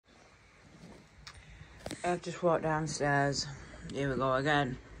I've just walked downstairs. Here we go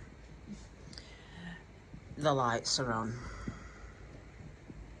again. The lights are on.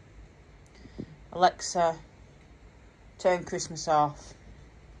 Alexa, turn Christmas off.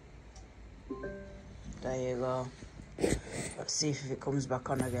 There you go. Let's see if it comes back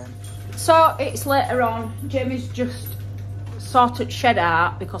on again. So it's later on. Jamie's just sorted shed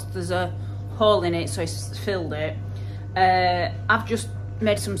out because there's a hole in it, so he's filled it. I've just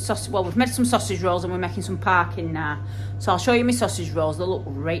made some sausage. Well, we've made some sausage rolls and we're making some parking now. So I'll show you my sausage rolls. They look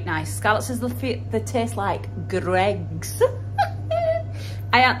right nice. Scarlett says they taste like Greggs.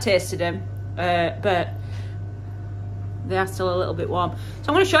 I haven't tasted them, but they are still a little bit warm. So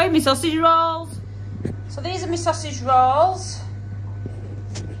I'm going to show you my sausage rolls. So these are my sausage rolls.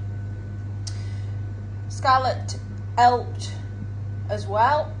 Scarlett helped as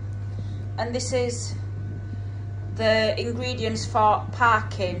well. And this is the ingredients for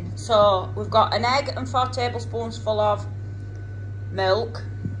parking. So we've got an egg and 4 tablespoons full of milk,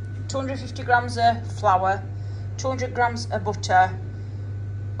 250 grams of flour, 200 grams of butter,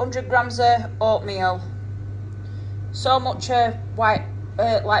 100 grams of oatmeal, so much white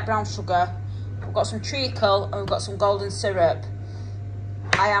light brown sugar. We've got some treacle and we've got some golden syrup.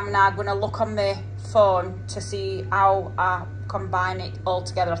 I am now going to look on my phone to see how I combine it all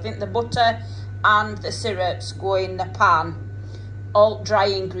together. I think the butter and the syrups go in the pan. All dry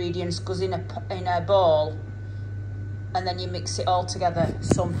ingredients goes in a bowl, and then you mix it all together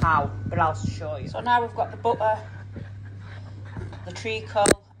somehow, but I'll show you. So now we've got the butter, the treacle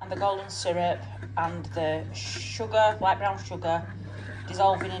and the golden syrup and the sugar, light brown sugar,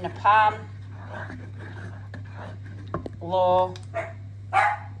 dissolving in a pan, low.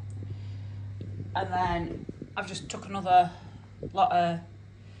 And then I've just took another lot of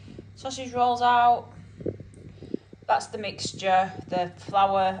sausage rolls out. That's the mixture, the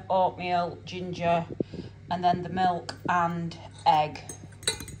flour, oatmeal, ginger, and then the milk and egg.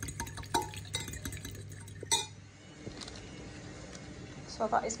 So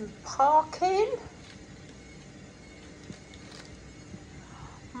that is my parking.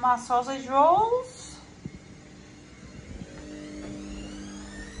 My sausage rolls.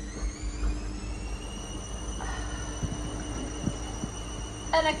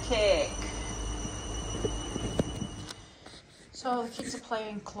 And a cake. So the kids are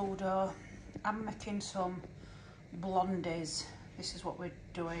playing Cluedo. I'm making some blondies. This is what we're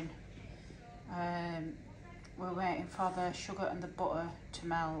doing. We're waiting for the sugar and the butter to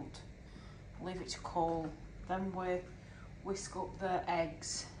melt. Leave it to cool. Then we whisk up the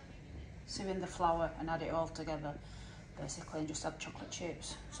eggs, sieve in the flour and add it all together. Basically, and just add chocolate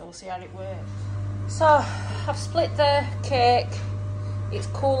chips. So we'll see how it works. So I've split the cake. It's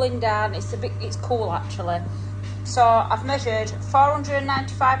cooling down. It's cool actually. So I've measured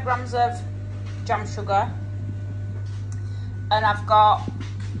 495 grams of jam sugar, and I've got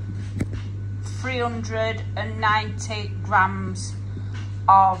 390 grams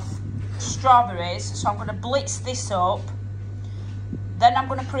of strawberries. So I'm going to blitz this up. Then I'm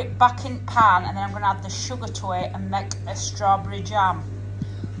going to put it back in pan, and then I'm going to add the sugar to it and make a strawberry jam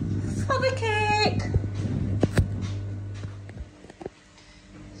for the cake.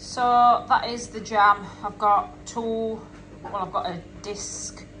 So that is the jam. I've got two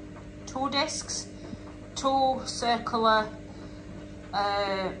discs, 2 circular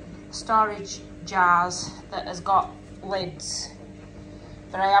storage jars that has got lids.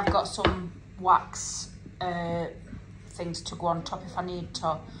 But I have got some wax things to go on top if I need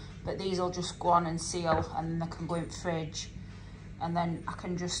to. But these will just go on and seal, and they can go in the fridge. And then I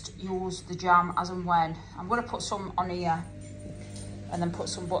can just use the jam as and when. I'm going to put some on here and then put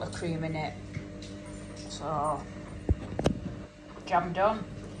some buttercream in it. So, jam done.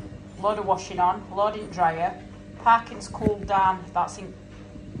 Load of washing on, load in dryer. Parking's cooled down, that's in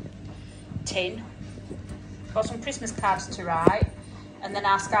tin. Got some Christmas cards to write. And then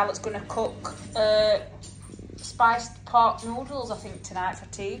our Scarlett's gonna cook spiced pork noodles, I think, tonight for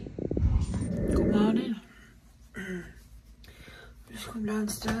tea. Good morning. Just come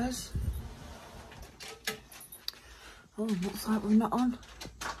downstairs. Oh, looks like we're not on.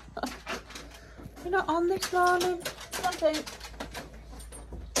 We're not on this morning, I think.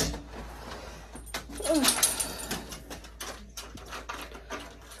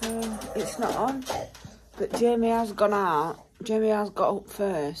 So it's not on, but Jamie has gone out. Jamie has got up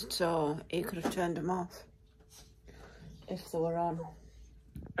first, so he could have turned them off if they were on.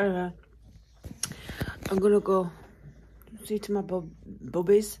 Anyway, I'm gonna go see to my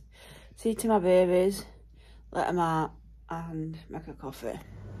bubbies, see to my babies, let them out and make a coffee.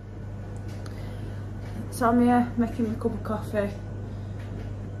 So I'm here making a cup of coffee.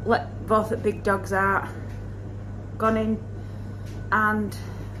 Let both the big dogs out. gone in and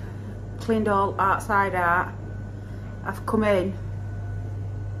cleaned all outside out. I've come in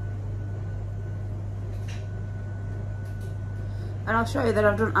and I'll show you that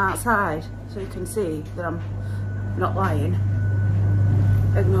I've done outside so you can see that I'm not lying.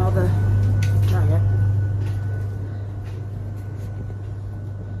 Ignore the dryer.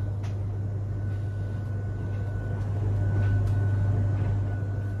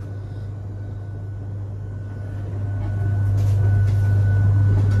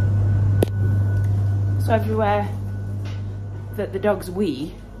 So everywhere that the dogs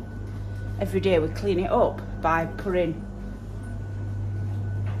wee, every day we clean it up by putting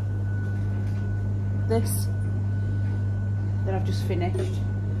this that I've just finished.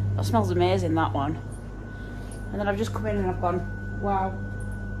 That smells amazing, that one. And then I've just come in and I've gone, wow.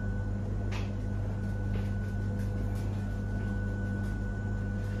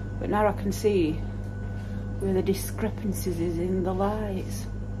 But now I can see where the discrepancies is in the lights.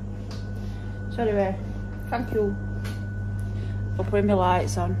 So anyway, thank you for putting my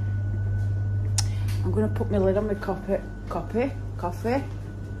lights on. I'm going to put my lid on my coffee,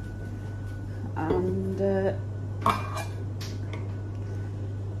 and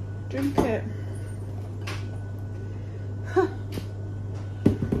drink it.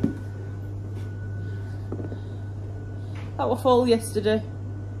 That was full yesterday.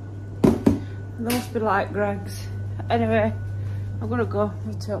 And there must be light Greg's. Anyway, I'm gonna go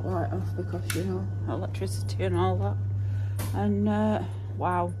and take light off because, you know, electricity and all that. And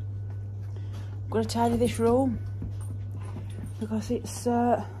wow, I'm gonna tidy this room because it's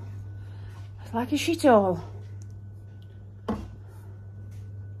like a shithole.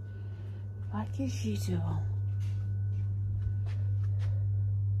 Like a shithole.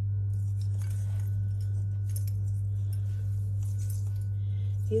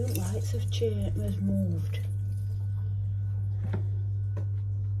 The lights have changed, has moved.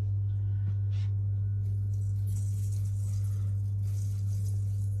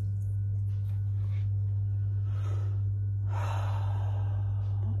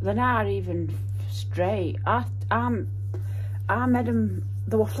 They're not even straight. I made them,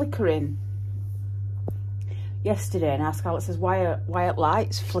 they were flickering yesterday, and Scarlett says, why are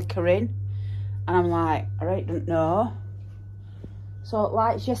lights flickering? And I'm like, I don't know. So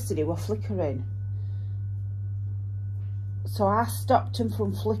lights yesterday were flickering. So I stopped them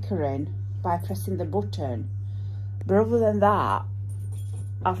from flickering by pressing the button. But other than that,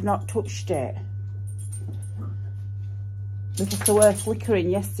 I've not touched it. Because they were flickering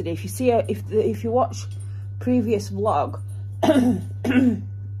yesterday. If you see, if you watch previous vlog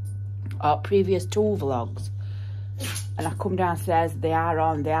or previous 2 vlogs, and I come downstairs, they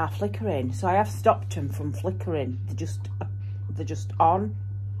are flickering. So I have stopped them from flickering. They're just on.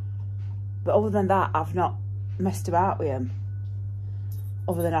 But other than that, I've not messed about with them.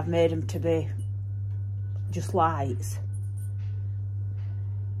 Other than I've made them to be just lights.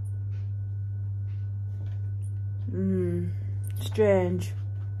 Strange.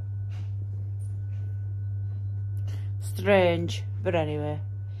 Strange. But anyway.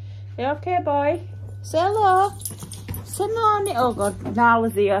 You okay, boy? Say hello. Say morning. Oh God,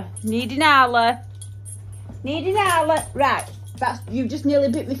 Nala's here. Needy Nala. Needy Nala. Right. You just nearly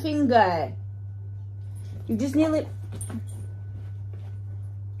bit my finger. You just nearly...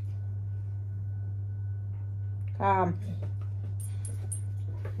 Calm.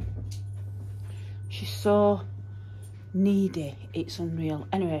 She's so needy. It's unreal.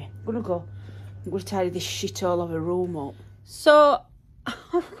 Anyway, I'm gonna go. I'm gonna tidy this shit all of a room up. So,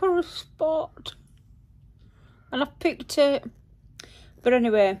 I've got a spot. And I've picked it. But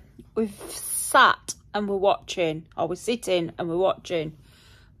anyway, we've sat and we're watching, or we're sitting and we're watching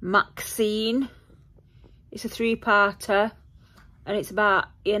Maxine. It's a 3-parter, and it's about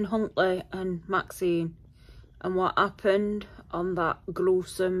Ian Huntley and Maxine and what happened on that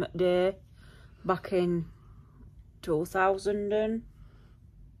gruesome day back in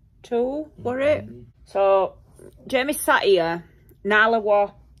 2002, were it? So Jamie sat here, Nala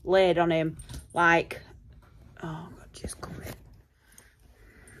was laid on him like, oh God, just come in.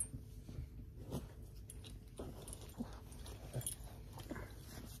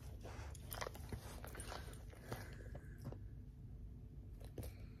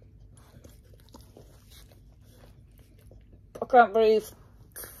 I can't breathe.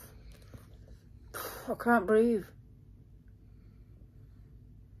 I can't breathe.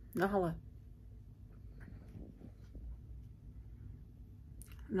 Nala.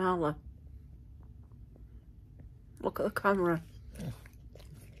 Nala. Look at the camera.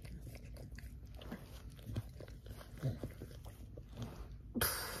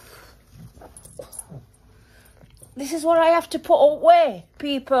 This is what I have to put up with,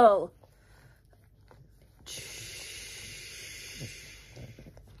 people.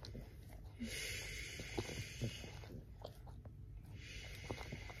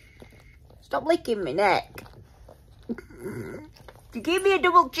 Stop licking my neck. You give me a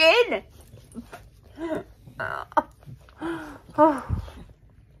double chin. Oh.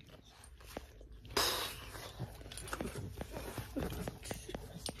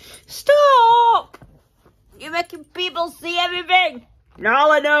 Stop! You're making people see everything. Now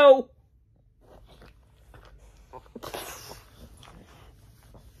I know.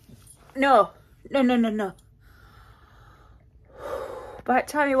 No. No. By the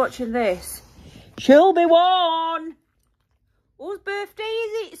time you're watching this, she'll be one. Whose birthday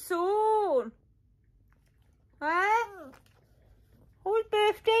is it soon? Huh? Whose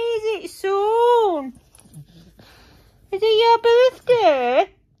birthday is it soon? Is it your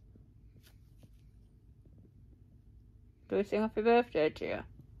birthday? Do we sing happy birthday to you?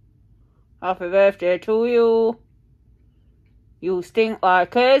 Happy birthday to you. You stink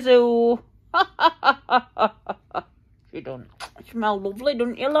like a zoo. You don't. You smell lovely,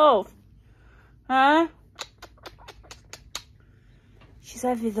 don't you, love? Huh? She's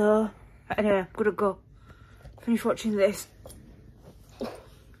heavy though. Anyway, I'm gonna go finish watching this.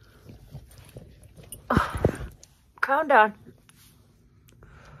 Oh, calm down.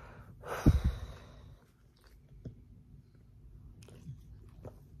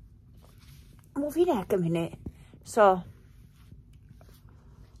 Move your neck a minute. So.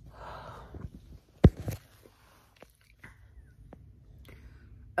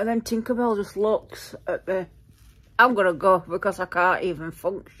 And then Tinkerbell just looks at me. I'm gonna go because I can't even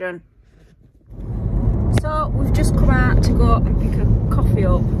function. So we've just come out to go and pick a coffee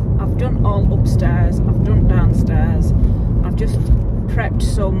up. I've done all upstairs, I've done downstairs. I've just prepped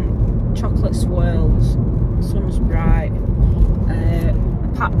some chocolate swirls, Sun's Bright, a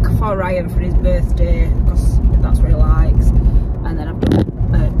pack for Ryan for his birthday because that's what he likes. And then I've done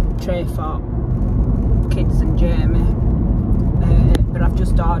a tray for kids and Jamie. But I've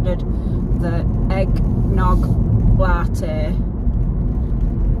just ordered the eggnog latte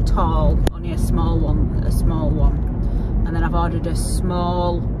tall, only a small one, and then I've ordered a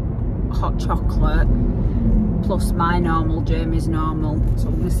small hot chocolate plus my normal, Jamie's normal, so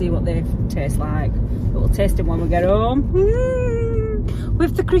we're going to see what they taste like, but we'll taste them when we get home.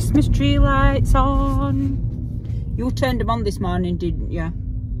 With the Christmas tree lights on. You turned them on this morning, didn't you?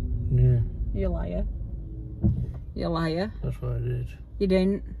 Yeah. You liar. You liar. That's what I did. You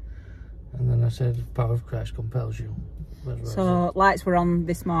didn't. And then I said, the power of Christ compels you. So lights were on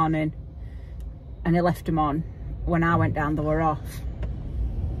this morning and he left them on. When I went down, they were off.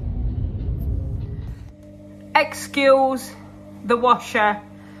 Excuse the washer.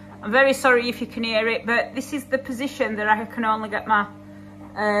 I'm very sorry if you can hear it, but this is the position that I can only get my...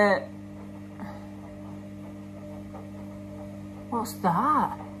 What's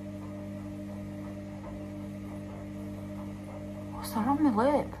that? What's that on my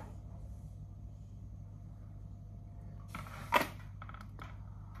lip?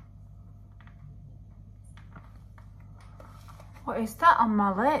 What is that on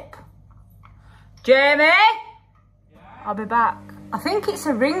my lip? Jamie? Yeah? I'll be back. I think it's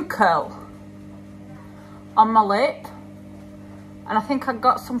a wrinkle on my lip. And I think I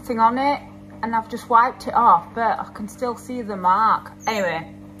got something on it and I've just wiped it off, but I can still see the mark.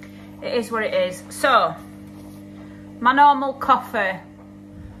 Anyway, it is what it is. So, my normal coffee.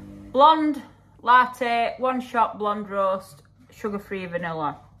 Blonde latte, 1 shot blonde roast, sugar-free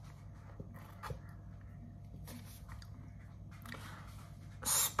vanilla.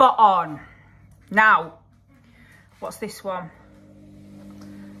 Spot on. Now, what's this one?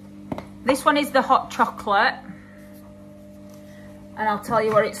 This one is the hot chocolate. And I'll tell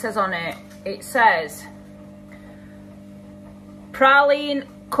you what it says on it. It says praline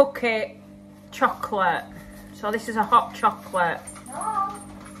cookie chocolate. So this is a hot chocolate. Oh.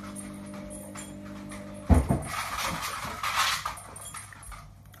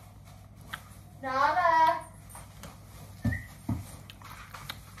 Nada.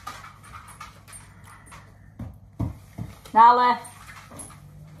 Nala.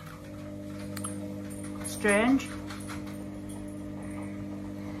 Strange.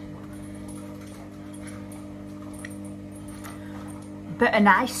 But a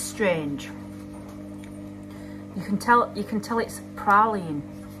nice strange. You can tell it's praline.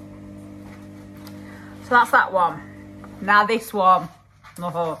 So that's that one. Now this one.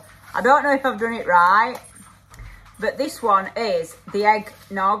 Oh, I don't know if I've done it right, but this one is the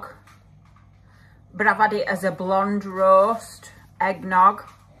eggnog. But I've had it as a blonde roast eggnog.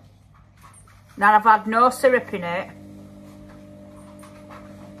 Now I've had no syrup in it.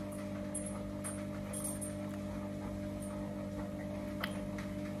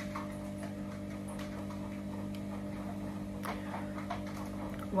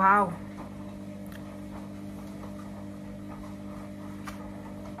 Wow.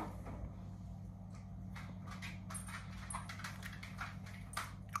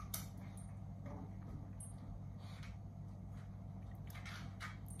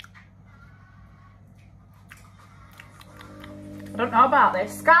 I don't know about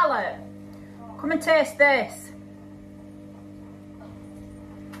this. Scarlett, come and taste this.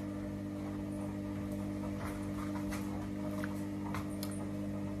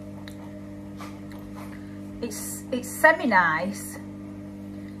 It's semi-nice,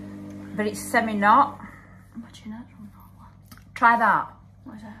 but it's semi-not. Try that.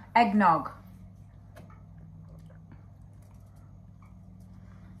 What is that? Eggnog.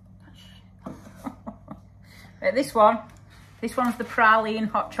 Right, this one's the praline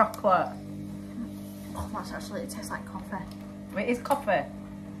hot chocolate. Oh, that's actually, it tastes like coffee. It is coffee.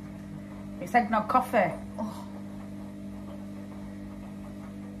 It's eggnog coffee. Oh.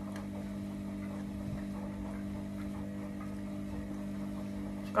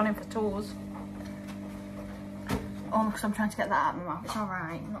 She's gone in for tours. Oh, because I'm trying to get that out of my mouth. It's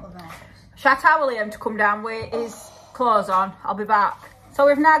alright, not the best. Shall I tell William to come down with his clothes on? I'll be back. So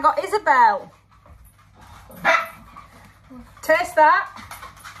we've now got Isabel. Taste that.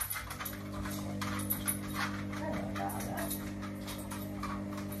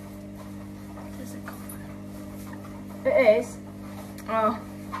 It is. Oh.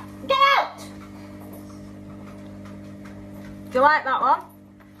 Get out! Do you like that one?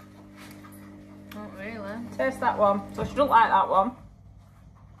 Not really. Taste that one. So she don't like that one.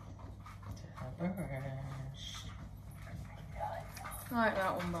 I like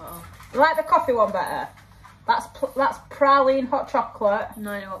that one better. You like the coffee one better? That's praline hot chocolate.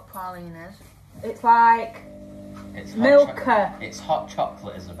 No, you know what praline is? It's like It's hot Milka. It's hot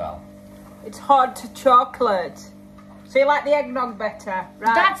chocolate, Isabel. It's hot chocolate. So you like the eggnog better,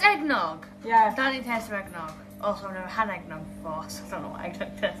 right? That's eggnog. Yeah. That didn't taste of eggnog. Also, I've never had eggnog before, so I don't know what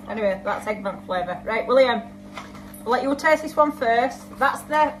eggnog tastes like. Anyway, that's eggnog flavour. Right, William, I'll let you taste this one first. That's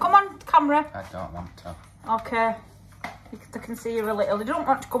the... Come on, camera. I don't want to. Okay. I can see you a little. You don't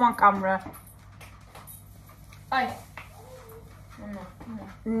want to come on camera. Aye.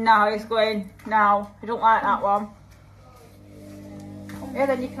 No, he's going. No, I don't like that one. Yeah,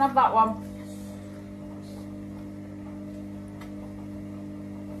 then you can have that one.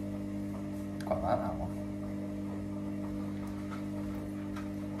 Quite like that one.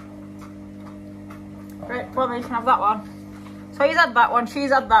 Right, well, then you can have that one. So he's had that one,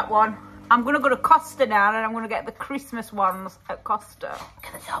 she's had that one. I'm going to go to Costa now and I'm going to get the Christmas ones at Costa.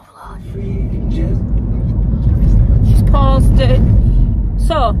 Get the top load. She's paused it.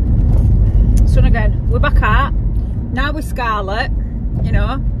 So again, we're back out. Now with Scarlett, you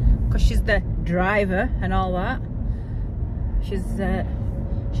know, because she's the driver and all that.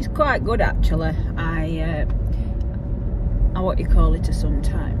 She's quite good actually. I what you call it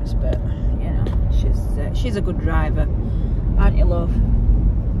sometimes, but you know, she's a good driver, aren't you, love?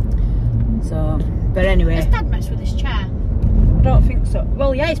 So, but anyway. Has Dad messed with his chair? I don't think so.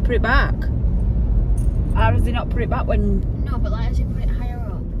 Well, yeah, he's put it back. How does he not put it back when? No, but like, has he put it higher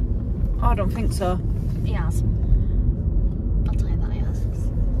up? Oh, I don't think so. He has. I'll tell you that he has.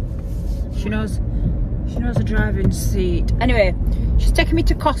 She knows the driving seat. Anyway, she's taking me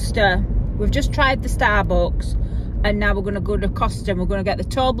to Costa. We've just tried the Starbucks and now we're going to go to Costa and we're going to get the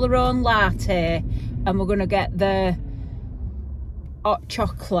Toblerone latte and we're going to get the hot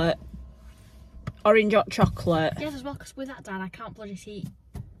chocolate, orange hot chocolate. Yes, as well, because with that, Dad, I can't bloody see.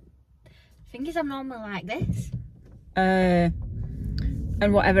 Thing is, I'm normally like this. And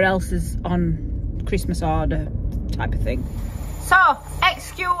whatever else is on Christmas order type of thing. So,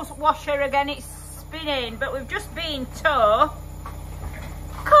 excuse washer again, it's spinning, but we've just been to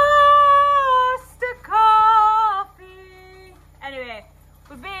Costa Coffee. Anyway,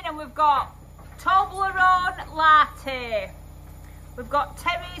 we've been and we've got Toblerone latte. We've got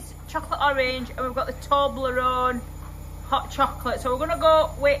Terry's chocolate orange and we've got the Toblerone hot chocolate. So we're going to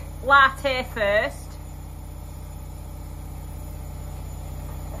go with latte first.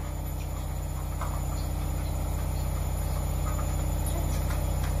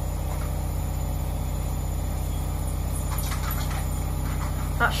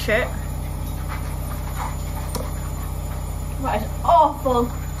 That's shit. That is awful.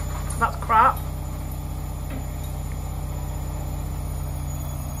 That's crap.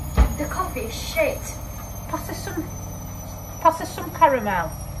 The coffee is shit. Pass us some caramel.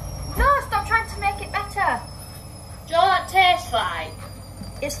 No, stop trying to make it better. Do you know what that tastes like?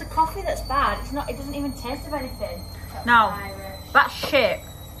 It's the coffee that's bad. It's not. It doesn't even taste of anything. No, that's shit.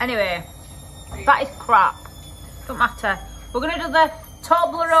 Anyway, that is crap. Don't matter. We're gonna do the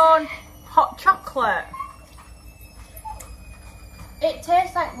Toblerone hot chocolate. It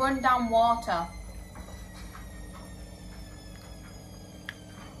tastes like run down water.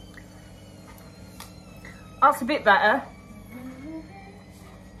 That's a bit better.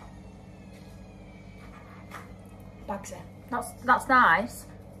 Bags it. That's nice.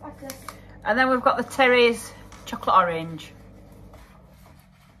 Bags it. And then we've got the Terry's chocolate orange.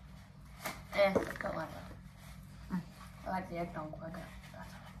 Yeah, I don't like that. I like the eggnog better.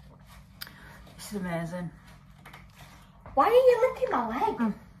 This is amazing. Why are you licking my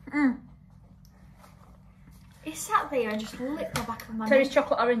leg? Mm. He sat there and just licked the back of my Terry's neck.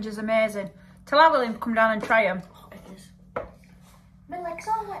 chocolate orange is amazing. Tell our William to come down and try them. Oh, it is. My leg's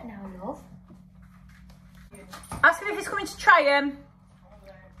all wet now, love. Ask him if he's coming to try them.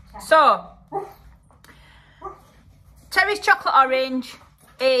 So, Terry's chocolate orange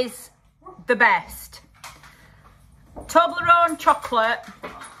is the best. Toblerone chocolate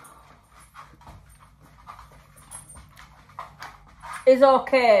is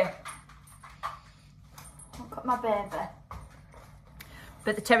okay, Look at my baby.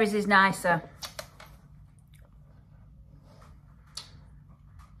 but the Terry's is nicer.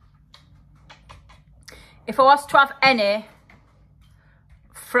 If I was to have any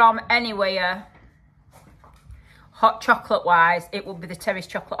from anywhere, hot chocolate wise, it would be the Terry's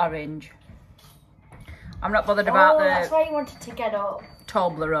chocolate orange. I'm not bothered about that's the why you wanted to get up.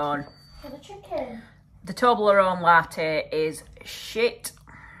 Toblerone. For the chicken. The Toblerone latte is shit.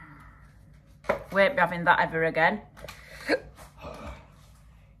 Won't be having that ever again. He's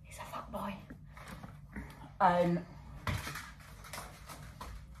a fat boy.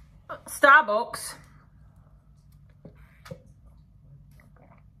 Starbucks.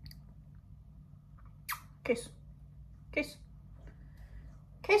 Kiss. Kiss.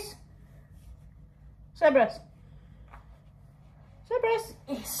 Kiss. Cerberus. Cerberus.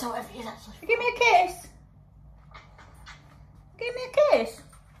 He's so heavy, he's actually. Give me a kiss. Give me a kiss.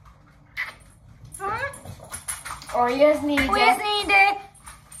 Alright. Oh, here's Needy. Where's Needy?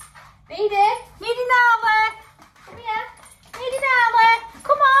 Needy. Needy Nala. Come here. Needy Nala.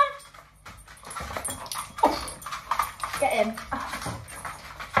 Come on. Get him.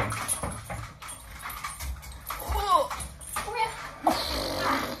 Come here.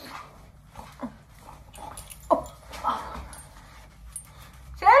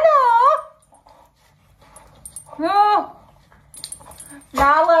 Say hello. No.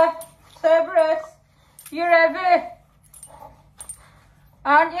 Nala. Cerberus. You're heavy.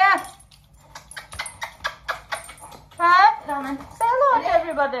 Aren't you? Huh? Down then. Say hello to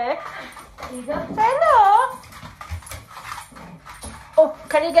everybody. There you go. Say hello. Oh,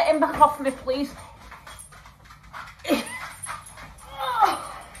 can you get him back off me, please?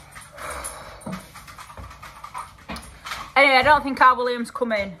 Anyway, I don't think our William's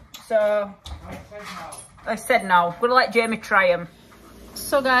coming, so I said no. I'm gonna let Jamie try him.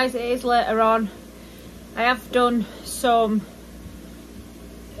 So guys, it is later on. I have done some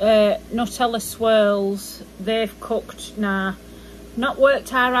Nutella swirls. They've cooked now. Not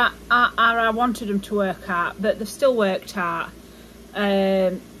worked out how I wanted them to work out, but they've still worked out.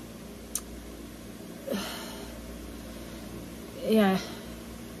 Yeah,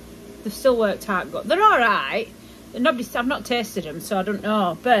 they've still worked out good. They're all right. I've not tasted them, so I don't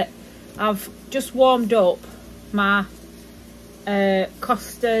know. But I've just warmed up my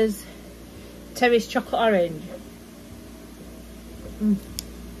Costa's Terry's chocolate orange.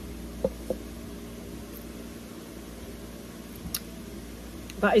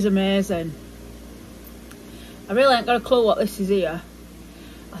 That is amazing. I really ain't got a clue what this is here.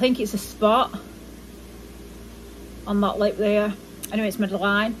 I think it's a spot on that lip there. Anyway, it's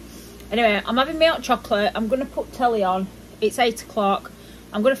Madeline. Anyway, I'm having my hot chocolate. I'm going to put telly on. It's 8 o'clock.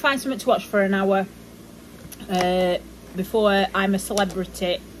 I'm going to find something to watch for an hour before I'm a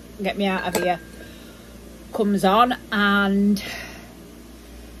Celebrity, Get Me Out of Here comes on. And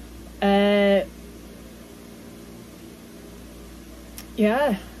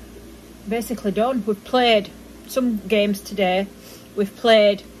yeah, basically done. We've played some games today. We've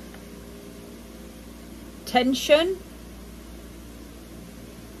played Tension.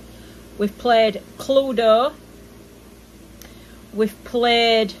 We've played Cluedo. We've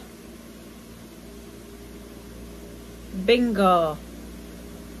played Bingo.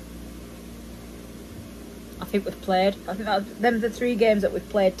 I think them are the 3 games that we've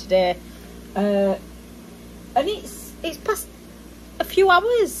played today. And it's past a few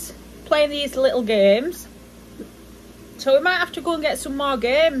hours playing these little games. So we might have to go and get some more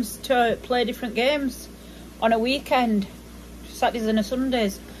games to play different games on a weekend. Saturdays and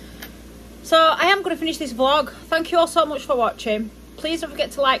Sundays. So I am going to finish this vlog. Thank you all so much for watching. Please don't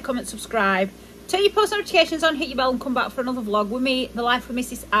forget to like, comment, subscribe. Turn your post notifications on, hit your bell and come back for another vlog with me, The Life with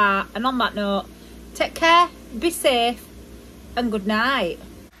Mrs. R. And on that note, take care, be safe and good night.